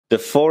The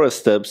 4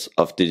 steps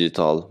of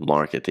digital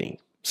marketing.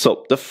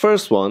 So the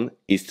first one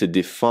is to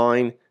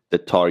define the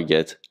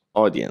target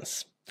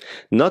audience.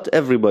 Not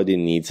everybody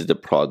needs the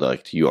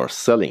product you are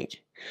selling.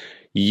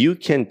 You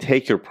can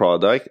take your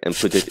product and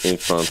put it in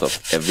front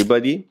of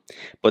everybody,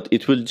 but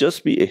it will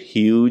just be a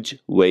huge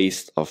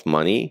waste of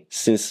money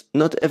since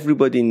not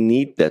everybody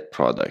needs that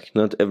product.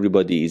 Not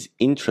everybody is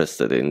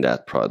interested in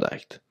that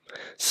product.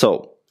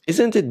 So,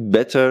 isn't it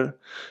better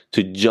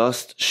to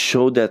just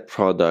show that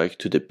product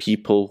to the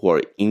people who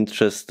are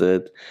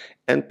interested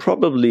and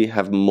probably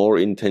have more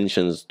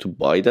intentions to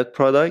buy that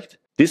product?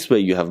 This way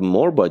you have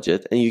more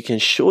budget and you can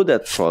show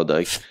that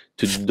product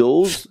to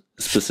those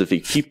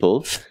specific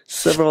people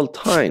several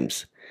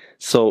times.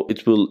 So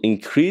it will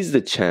increase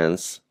the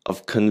chance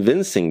of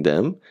convincing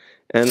them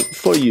and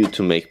for you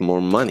to make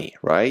more money,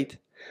 right?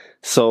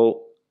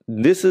 So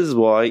this is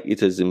why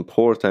it is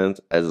important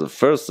as a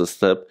first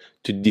step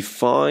to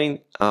define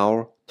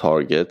our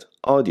target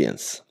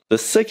audience. The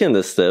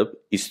second step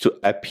is to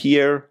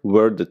appear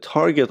where the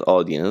target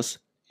audience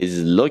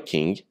is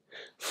looking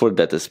for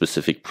that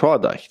specific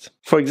product.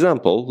 For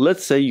example,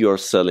 let's say you're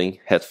selling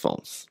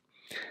headphones.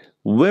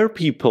 Where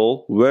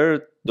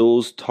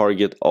those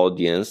target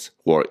audience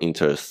who are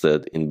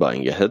interested in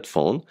buying a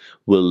headphone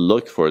will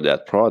look for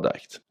that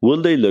product.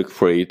 Will they look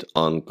for it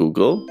on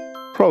Google?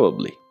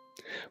 Probably.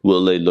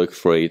 Will they look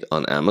for it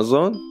on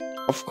Amazon?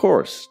 Of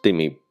course, they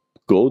may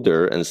go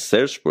there and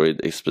search for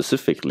it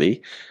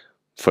specifically,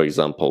 for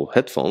example,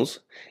 headphones,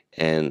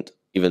 and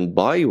even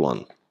buy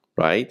one,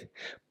 right?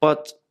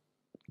 But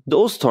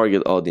those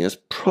target audience,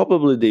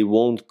 probably they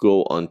won't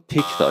go on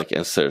TikTok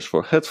and search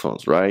for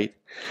headphones, right?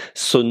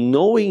 So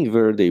knowing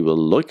where they will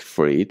look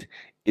for it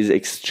is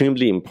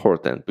extremely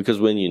important because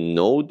when you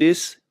know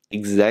this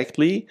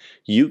exactly,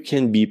 you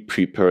can be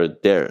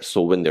prepared there.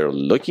 So when they're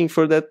looking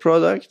for that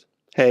product,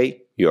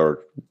 hey, you're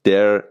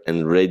there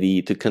and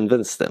ready to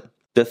convince them.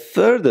 The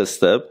third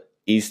step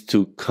is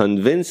to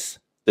convince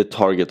the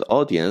target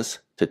audience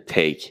to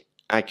take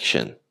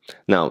action.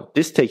 Now,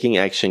 this taking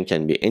action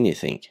can be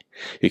anything.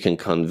 You can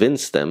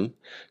convince them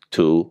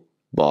to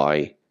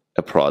buy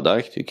a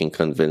product. You can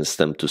convince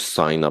them to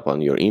sign up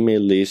on your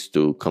email list,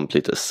 to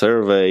complete a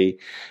survey,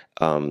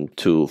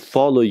 to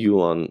follow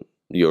you on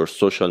your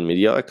social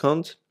media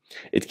account.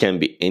 It can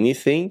be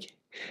anything.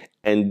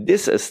 And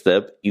this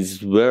step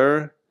is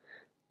where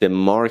the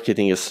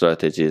marketing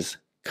strategies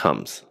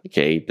comes,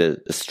 okay?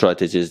 The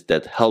strategies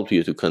that help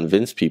you to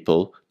convince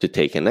people to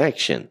take an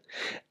action.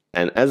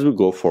 And as we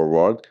go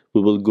forward,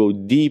 we will go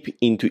deep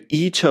into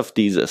each of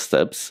these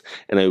steps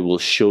and I will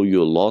show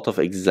you a lot of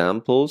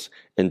examples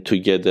and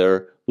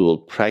together we will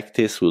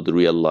practice with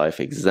real life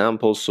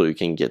examples so you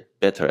can get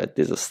better at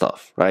this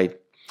stuff, right?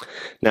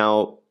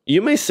 Now,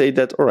 you may say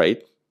that, all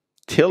right,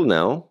 till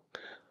now,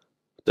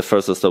 the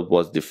first step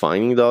was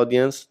defining the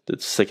audience. The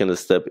second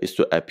step is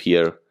to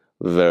appear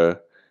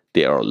where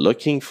they are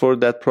looking for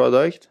that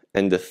product.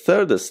 And the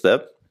third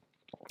step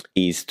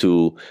is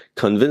to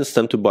convince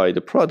them to buy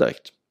the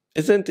product.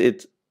 Isn't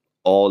it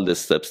all the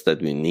steps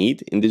that we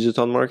need in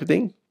digital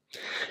marketing?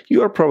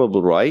 You are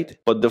probably right,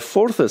 but the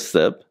fourth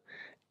step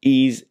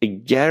is a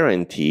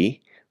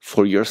guarantee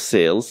for your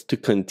sales to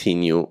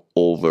continue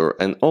over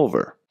and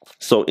over.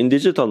 So in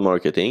digital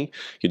marketing,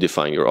 you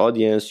define your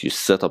audience, you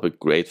set up a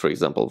great, for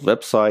example,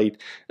 website,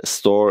 a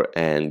store,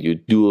 and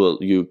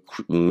you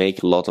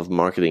make a lot of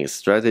marketing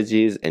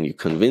strategies and you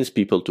convince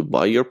people to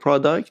buy your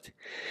product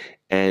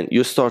and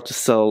you start to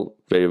sell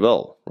very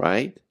well,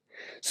 right?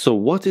 So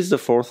what is the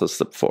fourth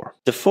step for?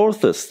 The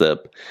fourth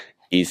step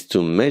is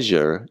to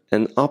measure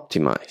and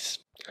optimize.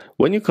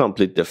 When you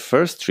complete the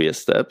first 3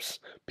 steps,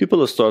 people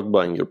will start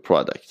buying your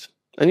product.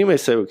 And you may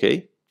say,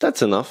 okay,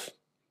 that's enough.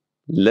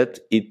 Let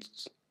it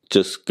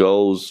just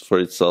goes for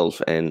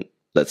itself and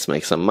let's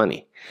make some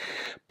money.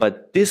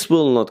 But this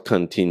will not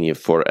continue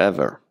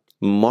forever.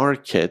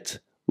 Market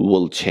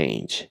will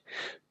change.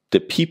 The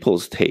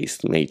people's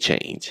taste may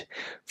change.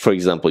 For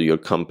example, your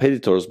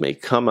competitors may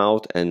come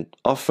out and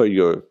offer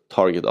your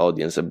target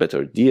audience a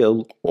better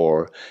deal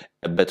or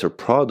a better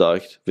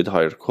product with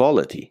higher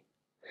quality.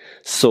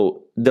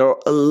 So there are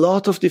a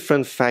lot of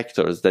different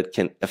factors that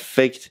can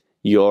affect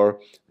your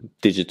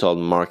digital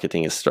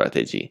marketing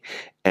strategy.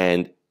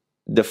 And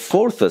the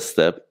fourth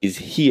step is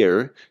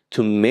here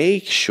to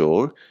make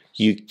sure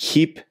you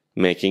keep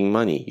making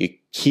money. You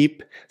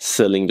keep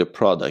selling the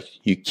product.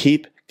 You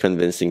keep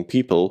convincing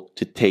people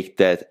to take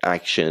that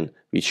action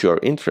which you are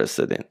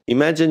interested in.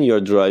 Imagine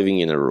you're driving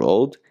in a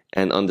road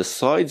and on the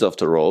sides of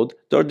the road,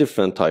 there are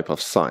different types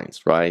of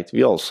signs, right?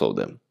 We all saw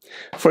them.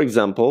 For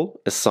example,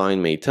 a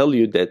sign may tell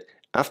you that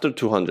after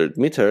 200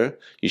 meters,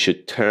 you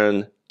should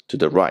turn to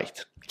the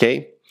right,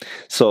 okay?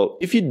 So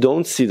if you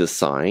don't see the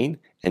sign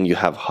and you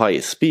have high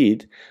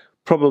speed,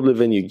 probably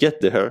when you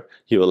get there,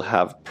 you will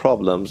have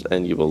problems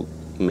and you will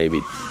maybe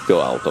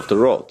go out of the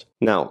road.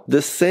 Now,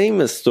 the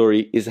same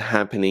story is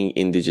happening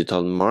in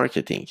digital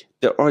marketing.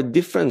 There are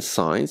different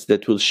signs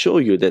that will show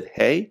you that,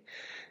 hey,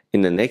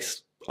 in the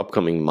next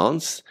upcoming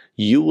months,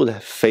 you will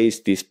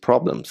face these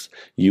problems.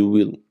 You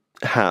will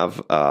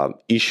have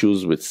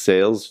issues with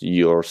sales,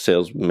 your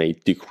sales may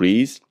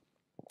decrease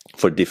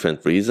for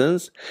different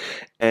reasons.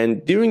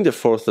 And during the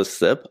fourth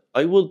step,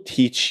 I will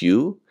teach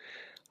you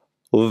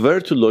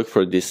where to look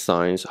for these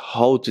signs,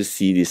 how to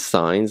see these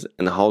signs,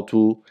 and how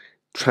to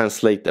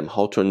translate them,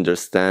 how to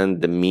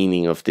understand the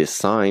meaning of these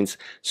signs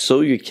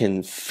so you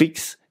can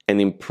fix and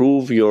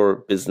improve your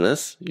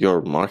business,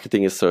 your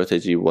marketing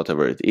strategy,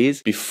 whatever it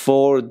is,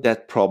 before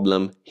that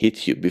problem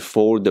hit you,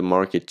 before the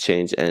market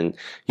change and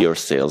your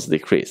sales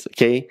decrease.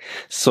 Okay,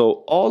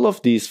 so all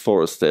of these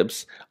four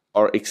steps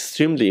are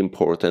extremely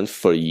important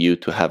for you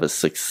to have a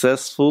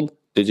successful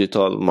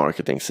digital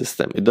marketing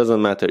system. It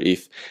doesn't matter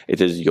if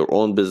it is your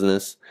own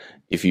business,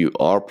 if you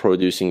are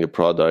producing a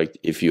product,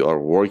 if you are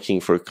working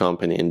for a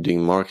company and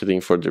doing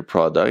marketing for the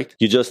product.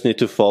 You just need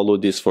to follow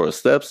these four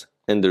steps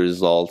and the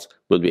results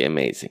will be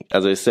amazing.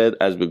 As I said,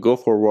 as we go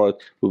forward,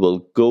 we will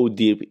go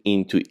deep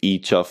into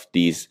each of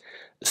these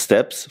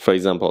steps. For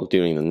example,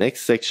 during the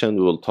next section,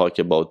 we will talk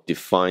about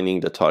defining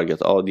the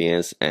target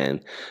audience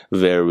and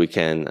where we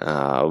can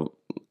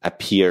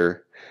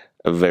appear,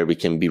 where we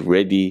can be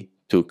ready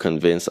to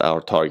convince our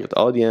target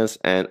audience.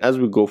 And as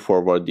we go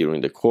forward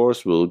during the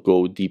course, we'll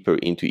go deeper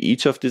into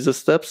each of these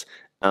steps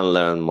and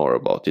learn more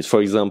about it.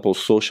 For example,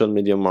 social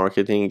media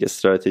marketing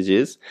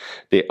strategies,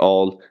 they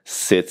all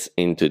sit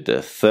into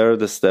the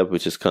third step,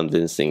 which is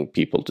convincing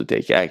people to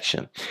take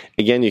action.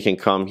 Again, you can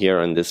come here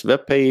on this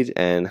webpage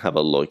and have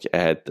a look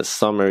at the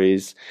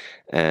summaries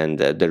and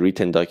the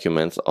written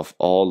documents of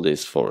all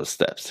these four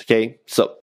steps. Okay, so